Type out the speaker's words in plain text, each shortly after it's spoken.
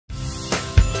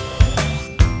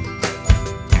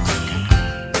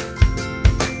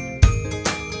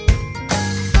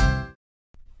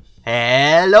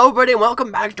Hello, buddy, and welcome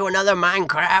back to another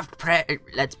Minecraft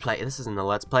Let's Play. This isn't a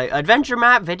Let's Play Adventure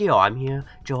Map video. I'm here,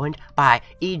 joined by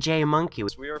EJ Monkey.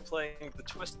 We are playing the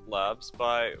Twist Labs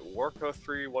by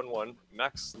Warco311,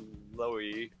 Max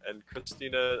Lowy, and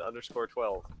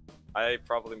Christina_12. I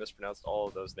probably mispronounced all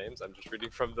of those names. I'm just reading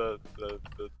from the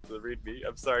readme.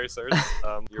 I'm sorry, sirs.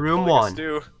 Room 1.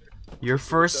 Your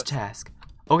first task.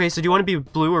 Okay, so do you want to be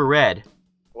blue or red?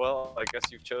 Well, I guess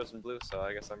you've chosen blue, so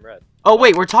I guess I'm red. Oh,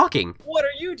 wait, we're talking. What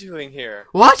are you doing here?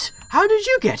 What? How did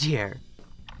you get here?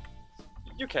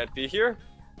 You can't be here.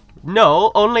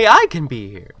 No, only I can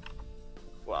be here.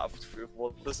 Well,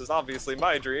 this is obviously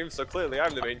my dream, so clearly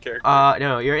I'm the main character.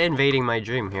 No, you're invading my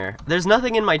dream here. There's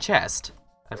nothing in my chest.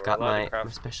 I've got my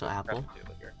special apple.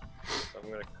 So I'm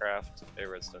gonna craft a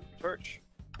redstone torch.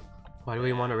 Why do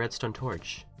we want a redstone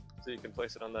torch? So you can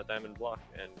place it on that diamond block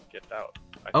and get out.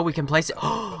 Oh, we can place it.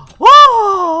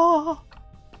 Whoa!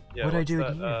 Yeah, What'd I do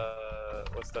here?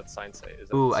 What's that sign say? Is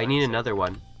that Ooh, I need another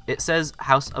one. It says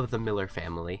House of the Miller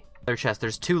Family. Their chest.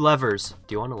 There's 2 levers.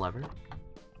 Do you want a lever?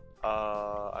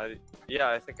 Yeah,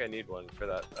 I think I need one for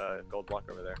that gold block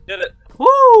over there. Did it!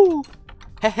 Woo!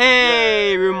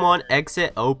 Hey, room 1,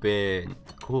 exit open.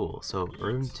 Cool. So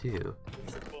room 2.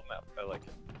 It's a cool map. I like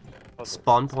it. Puzzles.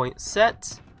 Spawn point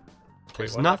set.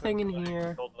 There's Wait, nothing in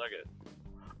here. Gold nugget.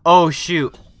 Oh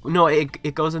shoot! No,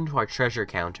 it goes into our treasure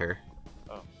counter.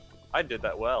 Oh, I did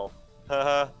that well.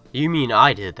 Haha. You mean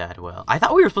I did that well? I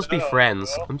thought we were supposed to be No,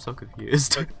 friends. no. I'm so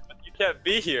confused. But you can't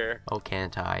be here. Oh,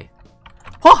 can't I?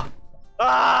 Oh!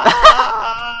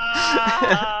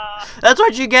 Ah! That's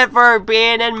what you get for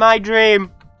being in my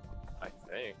dream. I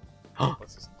think.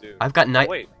 What's this do? I've got night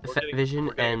vision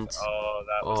we're getting, and. Oh,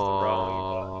 that was the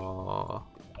wrong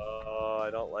Oh. Oh, I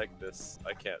don't like this.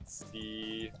 I can't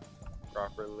see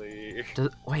properly.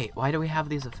 Wait, why do we have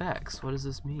these effects? What does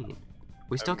this mean?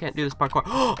 We still can't do this parkour.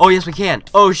 Oh, yes, we can.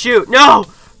 Oh, shoot. No!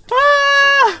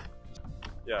 Ah!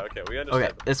 Yeah, okay, we understand.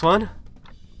 Okay, this one?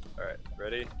 Alright,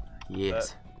 ready?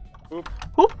 Yes. Whoop.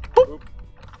 Whoop, whoop, Whoop.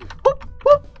 whoop,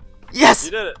 whoop. Yes!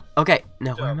 You did it! Okay,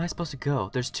 now where am I supposed to go?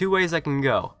 There's 2 ways I can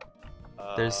go.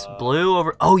 There's Uh, blue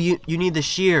over. Oh, you need the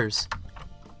shears.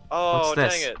 Oh, What's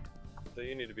this? dang it. So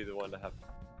you need to be the one to have.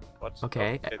 What?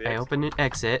 Okay, Oh, the I exit. open an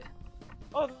exit.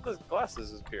 Oh, the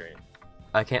glasses is appearing.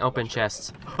 I can't open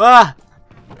chests. Ah!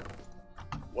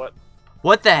 What?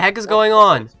 What the heck is going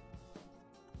on?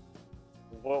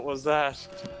 What was that?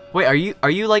 Wait, are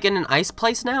you like in an ice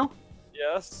place now?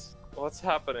 Yes? What's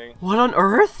happening? What on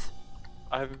earth?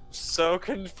 I'm so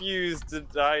confused.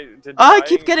 I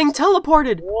keep getting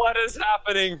teleported. What is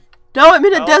happening? No, I'm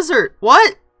in a Help. desert.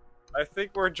 What? I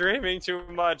think we're dreaming too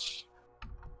much.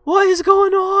 What is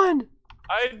going on?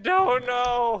 I don't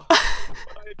know.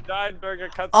 I died during a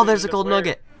cutscene. Oh, there's a gold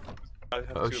nugget. I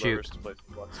have Oh, 2 shoot. levers to place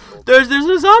the blocks of gold. There's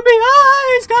a zombie.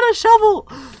 Ah, he's got a shovel.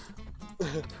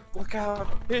 Look out!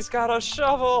 He's got a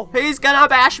shovel. He's gonna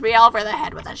bash me over the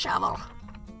head with a shovel.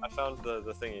 I found the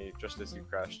thingy just as you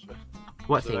crashed.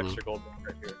 What There's an thingy? extra gold block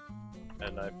right here,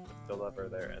 and I put the lever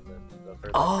there, and then the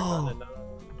further Oh. and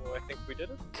I think we did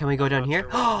it. Can we go down not here? sure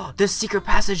Oh, the secret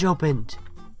passage opened.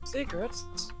 Secrets.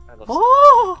 I love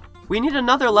Oh, we need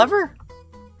another lever.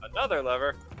 another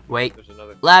lever. Wait, There's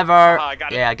another lever. Ah, I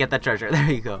got it. Yeah, get that treasure. There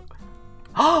you go.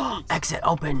 Oh, exit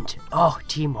opened. Oh,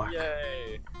 teamwork.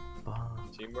 Yay! Oh.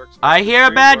 Teamwork's I hear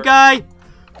a bad guy.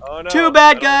 Oh no! 2 I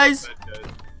bad don't like guys. bad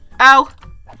guys. Ow.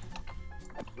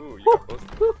 Ooh, you got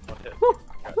both. One hit.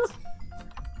 Congrats.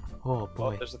 Oh Oh,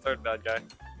 boy. there's a 3rd bad guy.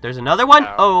 There's another one.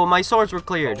 Ow. Oh, my swords were Oh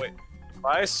cleared. wait,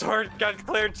 my sword got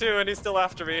cleared too, and he's still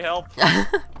after me. Help!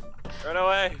 Run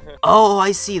away! Oh,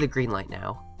 I see the green light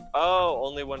now. Oh,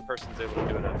 only one person's able to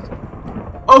do it at a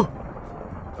time. Oh.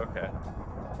 Okay.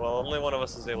 Well, only one of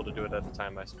us is able to do it at a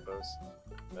time, I suppose.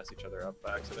 Mess each other up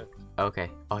by accident. Okay.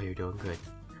 Oh, you're doing good.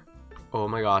 Oh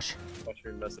my gosh. Watch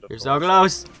me mess it up. You're for so once.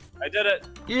 close. I did it!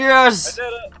 I Yes. did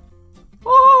it!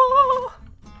 Oh.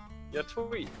 Yeah,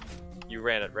 tweet. You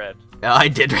ran at red. I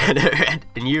did red,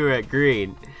 and you were at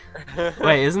green.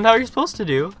 Wait, isn't that what you're supposed to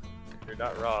do? You're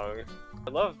not wrong. I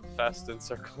love fast in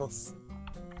circles.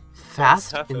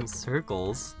 Fast happened? in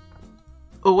circles.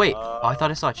 Oh wait. Oh, I Uh,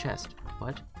 thought I saw a chest.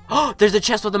 What? Oh, there's a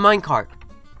chest with a minecart.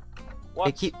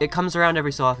 What? It comes around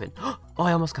every so often. Oh,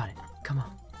 I almost got it. Come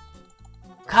on.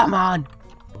 Come on.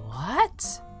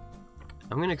 What?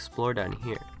 I'm gonna explore down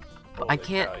here. But I Holy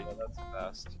can't cow, yeah, that's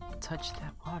fast. touch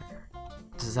that water.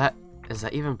 Is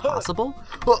that even possible?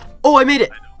 Oh, I made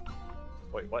it.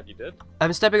 Wait, what? You did?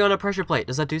 I'm stepping on a pressure plate.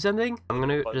 Does that do something? I'm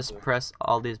gonna Button. just press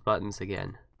all these buttons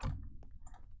again.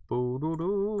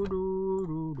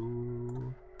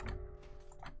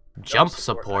 Jump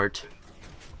support.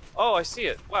 Oh, I see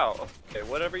it. Wow. Okay,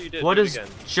 whatever you did, What do it is again.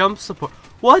 jump support?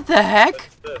 What the heck?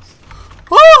 What's this?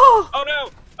 Oh! Oh no!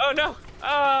 Oh no!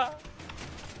 Ah!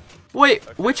 Wait,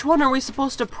 Okay. which one are we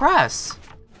supposed to press?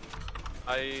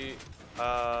 I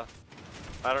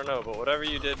don't know, but whatever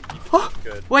you did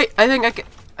good. Wait, I think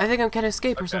I can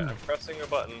escape or Okay, something. I'm pressing a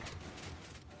button.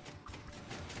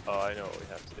 Oh, I know what we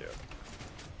have to do.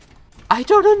 I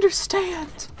don't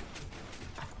understand.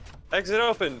 Exit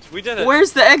opened. We did it.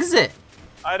 Where's the exit?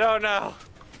 I don't know.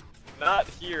 Not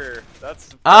here. That's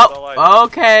all I know. Oh,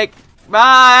 okay.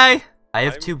 Bye. I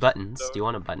have I'm 2 buttons. so Do you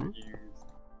want a button? confused.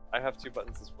 I have 2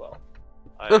 buttons as well.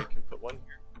 I Ugh. can put one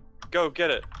here. Go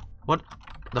get it. What?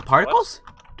 The particles?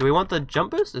 Do we want the jump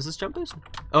boost? Is this jump boost?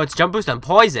 Oh, it's jump boost and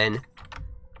poison.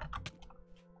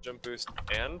 Jump boost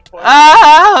and poison.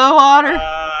 Ah, water.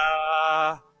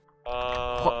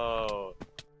 Oh.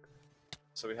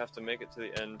 So we have to make it to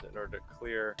the end in order to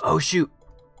clear. Oh shoot.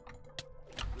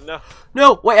 No.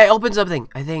 No, wait, I opened something,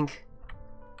 I think.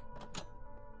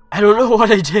 I don't know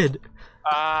what I did.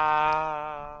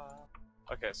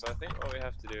 Okay, so I think what we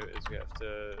have to do is we have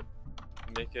to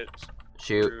make it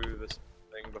Shoot. through this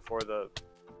thing before the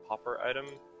hopper item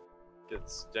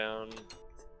gets down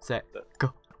Set. the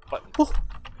Go. button. Oh.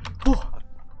 Oh.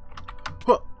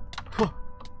 Oh. Oh.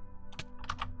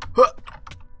 Oh.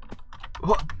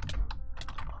 Oh.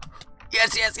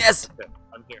 Yes, yes, yes. Okay,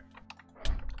 I'm here.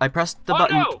 I pressed the Oh,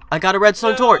 button. no! I got a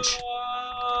redstone torch.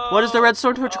 What does the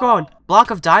redstone torch go on?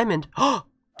 Block of diamond. Oh.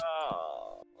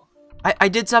 I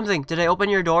did something. Did I open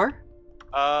your door?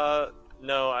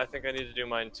 No, I think I need to do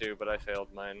mine too, but I failed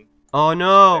mine. Oh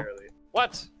no. Barely.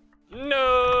 What?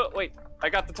 No! Wait, I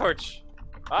got the torch.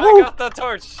 I Woo! got the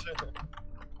torch.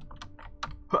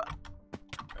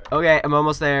 Okay, I'm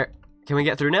almost there. Can we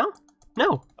get through now?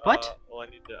 No. What? Well,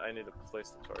 I need to place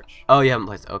the torch. Oh, you haven't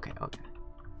placed. Okay, okay.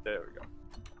 There we go.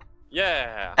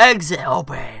 Yeah. Exit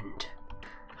opened.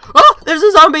 Oh, there's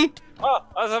a zombie. Oh,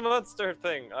 that's a monster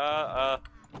thing.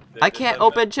 I can't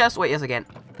open chest. Wait, yes, I can.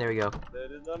 There we go.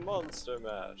 That is a monster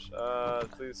mash.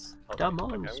 Please help The me.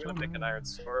 Okay, I'm monster gonna make an iron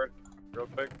sword real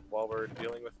quick while we're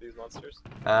dealing with these monsters.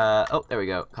 Oh, there we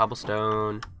go.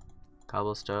 Cobblestone.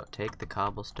 Cobblestone. Take the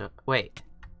cobblestone. Wait.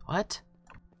 What?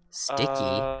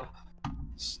 Sticky?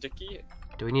 Sticky?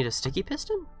 Do we need a sticky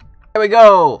piston? There we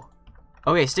go.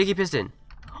 Okay, sticky piston.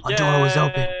 A door was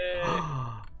open.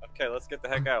 Okay, let's get the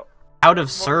heck out. Out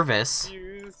of service.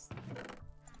 Confused.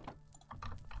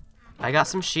 I got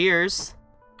some shears.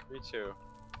 Me too.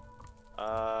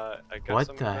 I guess What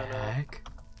I'm the gonna... heck?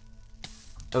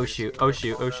 Oh shoot, oh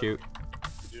shoot, oh shoot.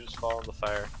 Did you just fall in the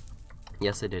fire?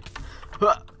 Yes, I did.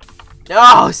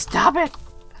 Oh, stop it!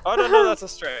 Oh no, that's a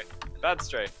stray. Bad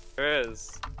stray. There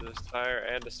is. There's fire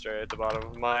and a stray at the bottom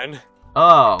of mine.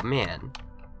 Oh, man.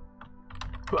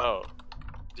 Oh.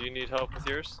 Do you need help with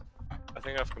yours? I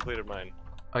think I've completed mine.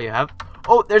 Oh, you have?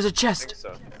 Oh, there's a I think chest!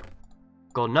 so.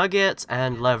 Gold nuggets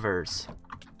and levers.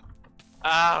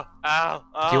 Ow! Ow!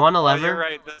 Oh, Do you want a oh, lever? you're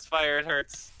right, this fire, it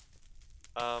hurts.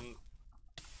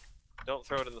 Don't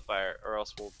throw it in the fire, or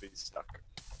else we'll be stuck.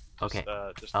 Okay,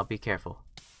 Just... I'll be careful.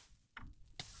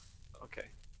 Okay.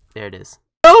 There it is.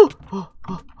 Oh! Oh!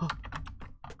 Oh! Oh!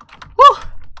 Oh!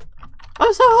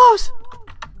 I'm so close!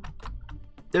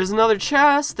 There's another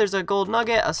chest, there's a gold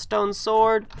nugget, a stone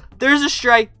sword. There's a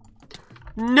stray!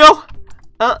 No!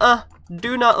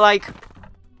 Do not like.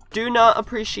 Do not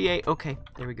appreciate. Okay,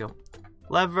 there we go.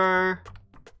 Lever.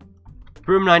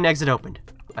 Room 9 exit opened.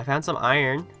 I found some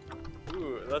iron.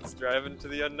 Ooh, let's drive into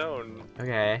the unknown.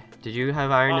 Okay. Did you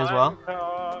have iron as well?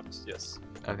 Minecraft. Yes.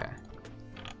 Okay.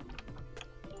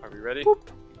 Are we ready? Boop,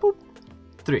 boop.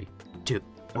 3, 2,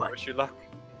 I 1. wish you luck.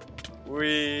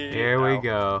 Here we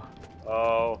go.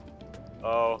 Oh.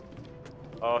 Oh.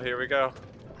 Oh, here we go.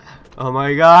 Oh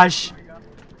my gosh.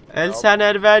 It's an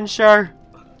adventure.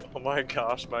 Oh my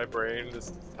gosh, my brain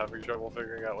is having trouble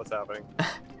figuring out what's happening.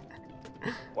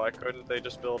 Why couldn't they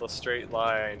just build a straight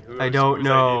line? I don't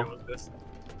know. This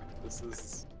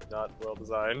is not well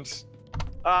designed.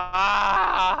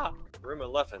 Ah! Room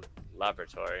 11,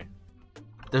 laboratory.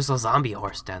 There's a zombie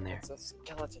horse down there. It's a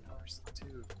skeleton horse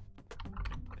too.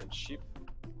 And sheep.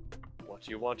 What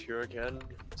do you want here again?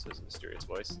 Says a mysterious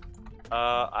voice.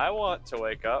 I want to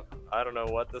wake up. I don't know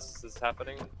what this is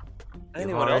happening. You've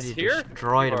Anyone else already here?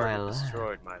 destroyed You've my already lab.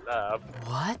 destroyed my lab.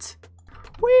 What?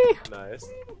 Wee! Nice.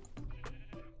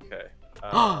 Okay.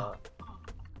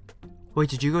 Wait,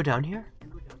 did you go down here?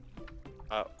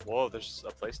 Whoa, there's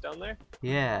a place down there?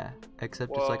 Yeah,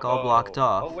 except it's like all blocked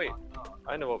off. Oh wait,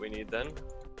 I know what we need then.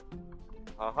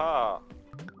 Haha.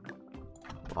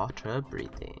 Water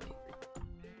breathing.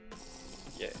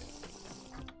 Yeah.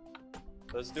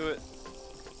 Let's do it.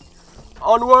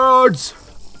 Onwards!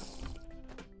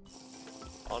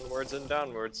 Onwards and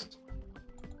downwards.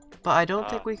 But I don't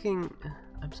think we can...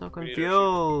 I'm so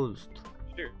confused.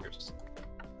 Cheers.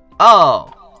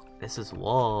 Oh! This is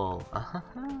wool.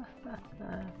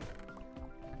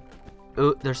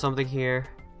 Ooh, there's something here.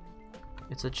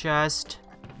 It's a chest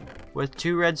with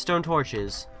 2 redstone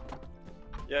torches.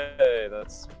 Yay,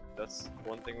 that's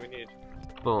one thing we need.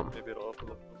 Boom. Maybe it'll open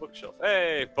up the bookshelf.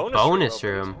 Hey, Bonus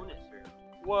room.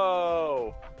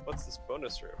 Whoa! What's this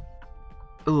bonus room?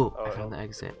 Ooh, Oh, I found the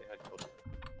exit. really had gold.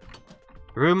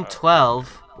 Room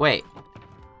 12. Wait.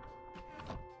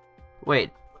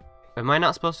 Wait. Am I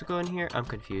not supposed to go in here? I'm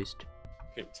confused.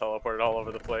 You can teleport all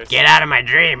over the place. Get out of my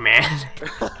dream, man!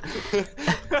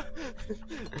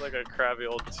 Like a crabby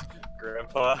old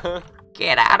grandpa.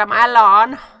 Get out of my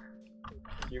lawn!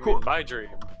 You mean my dream.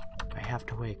 I have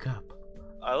to wake up.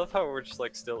 I love how we're just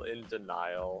like still in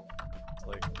denial.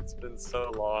 Like it's been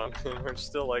so long and we're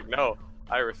still like, no,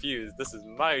 I refuse. This is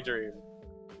my dream,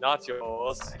 not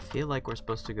yours. I feel like we're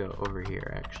supposed to go over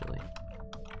here, actually.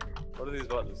 What do these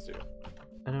buttons do?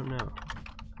 I don't know.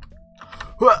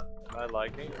 Am I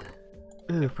liking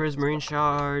it? Ooh, prismarine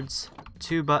shards.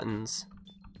 2 buttons.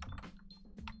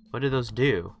 What do those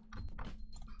do?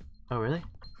 Oh, really?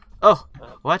 Oh,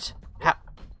 what? How?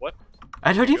 What?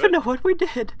 I don't even Good? know what we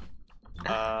did.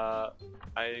 I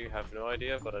have no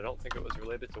idea, but I don't think it was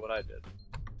related to what I did.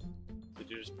 Did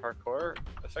you just parkour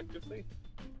effectively?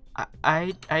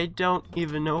 I don't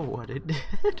even know what it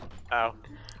did. Ow.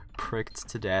 Pricked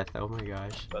to death. Oh my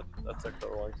gosh. That took a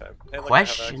long time. Hey, look,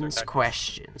 Questions,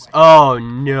 questions. Oh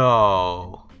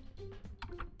no.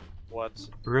 What?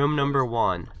 Room number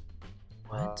 1.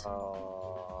 What?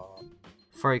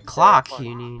 For a a clock, clock.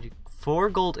 you need 4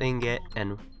 gold ingot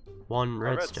and 1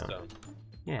 redstone.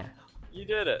 Yeah. You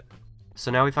did it.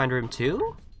 So now we find room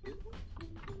 2?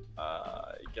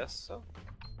 I guess so.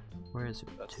 Where is it?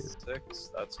 That's 2.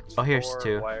 6. That's 4. Oh, here's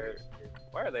 2. Why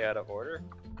are they out of order?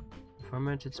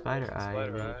 Fermented spider eye.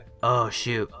 Spider eye. Oh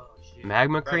shoot.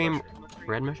 Magma cream. mushroom.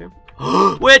 Red mushroom?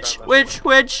 Witch! Witch!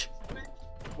 Witch!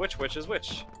 Which is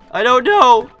which? I don't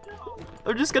know!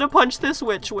 I'm just gonna punch this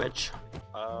witch. I'm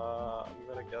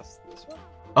gonna guess this one.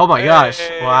 Oh my gosh.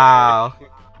 Hey! Wow.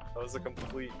 That was a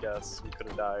complete guess. We could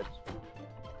have died.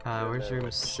 Where's there, room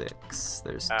witch? 6?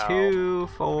 There's Ow. 2,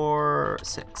 4,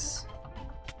 6.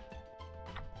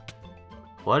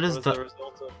 What is What the... the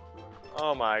result of?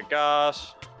 Oh my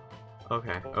gosh.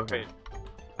 Okay, Oh, okay. wait.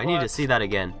 I need to What? see that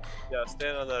again. Yeah,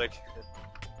 stand on that again.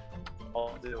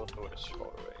 I'll deal with the wish for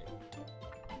me.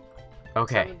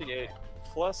 Okay. 78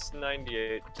 plus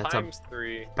 98 That's times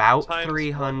 3 About times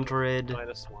 300 1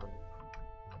 minus 1.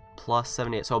 plus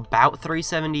 78. So about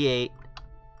 378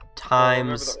 Remember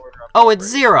times... the order of Oh, it's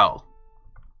operation. 0!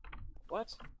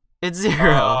 What? It's 0!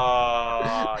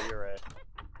 Ah, you're right.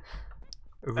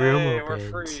 Room Hey,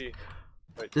 opened. we're free.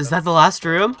 Wait, Is that the last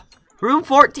room? Room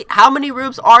 14! How many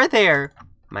rooms are there?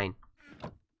 Mine.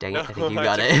 Dang it, I think you No,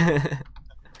 got it.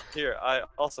 Here, I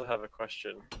also have a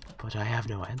question. But I have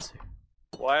no answer.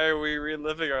 Why are we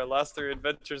reliving our last 3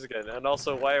 adventures again? And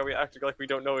also, why are we acting like we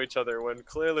don't know each other when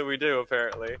clearly we do,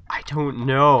 apparently? I don't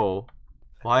know.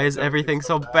 Why is Everything's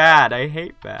everything so so bad? I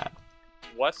hate bad.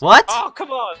 What? What? Oh,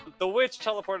 come on! The witch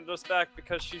teleported us back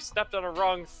because she stepped on a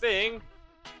wrong thing.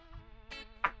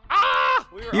 Ah!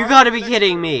 We were You already gotta be next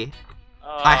kidding to- me.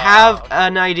 I have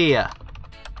an idea.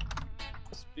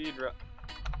 Speed run.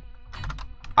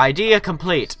 Idea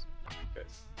complete. Okay,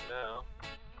 now.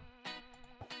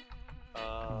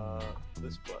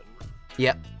 This button.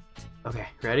 Yep. Okay,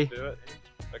 ready? Do it.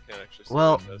 I can't actually see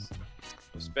Well- what it does.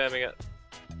 I'm spamming it.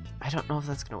 I don't know if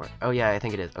that's gonna work. Oh yeah, I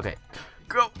think it is. Okay.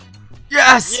 Go!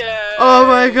 Yes! Yay! Oh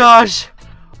my gosh!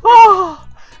 Oh!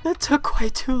 That took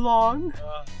quite too long.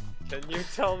 Can you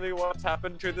tell me what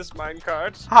happened to this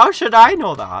minecart? How should I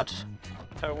know that?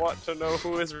 I want to know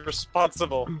who is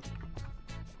responsible.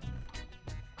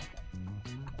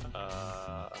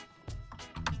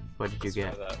 What did you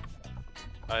let's get?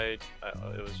 try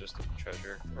that. It was just a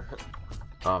treasure.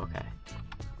 Oh, okay.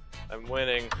 I'm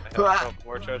winning. I have a couple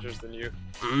more treasures than you.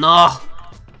 No!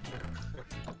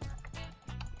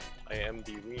 I am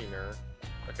the wiener.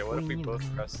 Okay, what if we both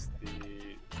press the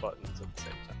buttons at the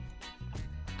same time?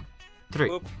 3,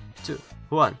 Oop. 2,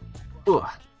 1. Ooh. Hey,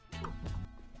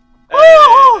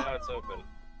 now it's open.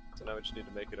 So now we just need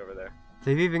to make it over there.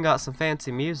 They've even got some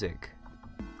fancy music.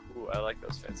 Ooh, I like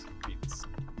those fancy beats.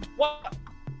 What?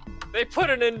 They put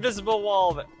an invisible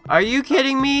wall that... Are you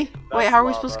kidding me? Wait, That's how are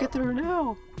we supposed to lava. get through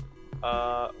now?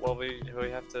 Well, we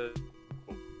have to...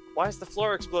 Why is the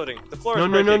floor exploding? The floor No,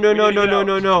 is no, no, breaking. no, We no, need to no, get no, out.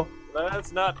 no, no.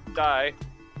 Let's not die.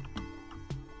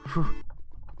 Phew.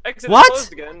 Exit What? is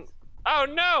closed again. Oh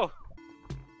no!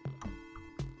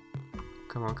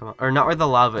 Come on, come on. Or not where the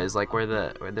lava is, like where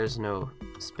there's no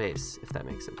space, if that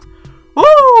makes sense.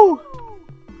 Woo!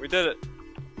 We did it.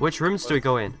 Which rooms do we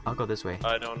go in? I'll go this way.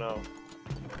 I don't know.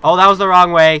 Oh, that was the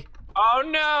wrong way. Oh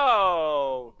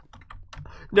no!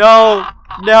 No!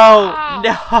 No!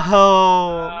 No!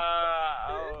 Oh,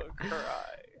 cry.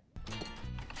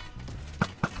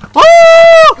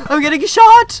 Woo! I'm getting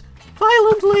shot!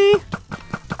 Violently!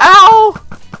 Ow!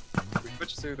 We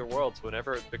switch through the worlds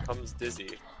whenever it becomes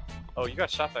dizzy. Oh, you got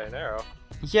shot by an arrow.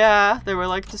 Yeah, they were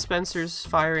like dispensers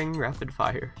firing rapid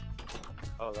fire.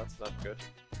 Oh, that's not good.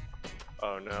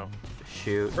 Oh no.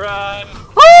 Shoot. Run!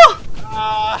 Ah!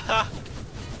 Ah!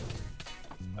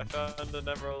 I found an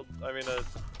emerald. I mean,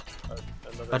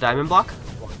 another. A diamond block?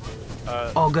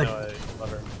 Oh, good. No, a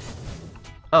lever.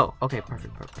 Oh, okay,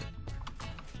 perfect, perfect.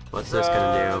 What's this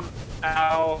gonna do?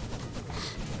 Ow!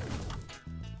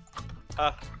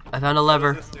 Ah, I found a what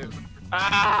lever. does this do?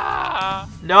 Ah!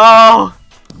 No!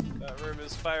 That room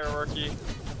is fireworky.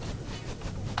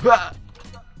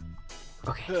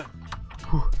 Okay.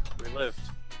 We lived.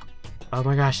 Oh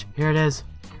my gosh, here it is.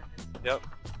 Yep.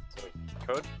 So,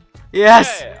 code?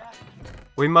 Yes! Yeah!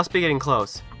 We must be getting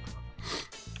close.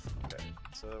 Okay,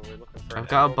 so we're looking for I've an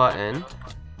got a emerald button.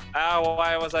 now. Ow,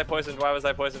 why was I poisoned? Why was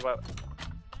I poisoned? Why?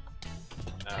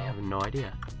 I Ow. have no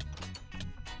idea.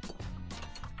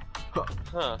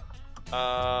 Huh.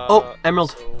 Oh,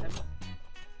 emerald. So...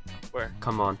 Where?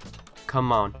 Come on.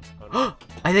 Come on. Oh, no.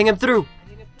 I think I'm through.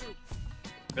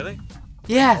 Really?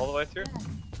 Yeah. All the way through?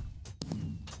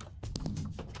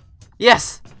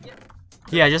 Yes.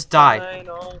 Yeah, just die.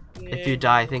 Final If you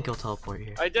die, I think you'll teleport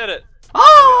here. I did it!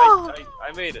 Oh!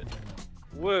 I made it.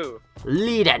 Woo!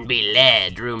 Lead and be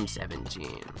led, room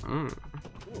 17. Ooh,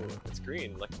 it's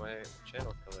green, like my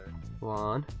channel color.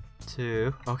 1,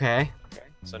 2. Okay. Okay,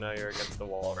 so now you're against the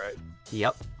wall, right?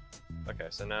 Yep. Okay,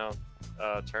 so now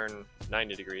turn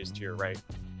 90 degrees to your right,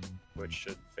 which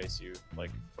should face you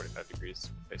like 45 degrees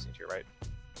facing to your right.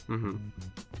 Mm-hmm.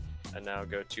 And now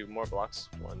go 2 more blocks.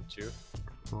 1, 2.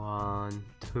 1,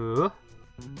 2.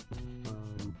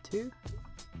 1, 2.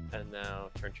 And now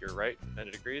turn to your right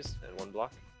 90 degrees and 1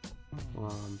 block.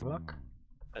 1 block.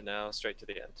 And now straight to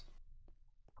the end.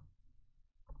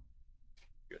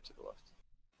 Go to the left.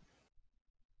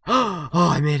 Oh,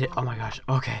 I made it. Oh my gosh.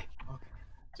 Okay.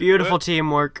 Beautiful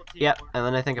teamwork. Yep. And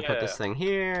then I think I put this Yeah. thing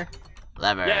here.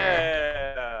 Lever.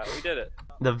 Yeah! We did it!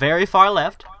 The very far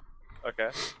left. Okay,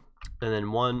 And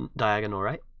then 1 diagonal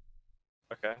right.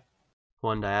 okay,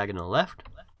 1 diagonal left.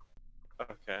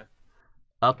 okay.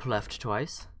 Up left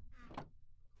twice.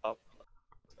 Up.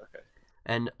 Okay.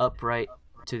 And up right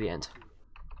to the end.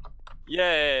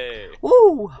 Yay!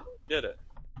 Woo! Did it.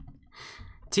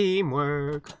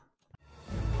 Teamwork.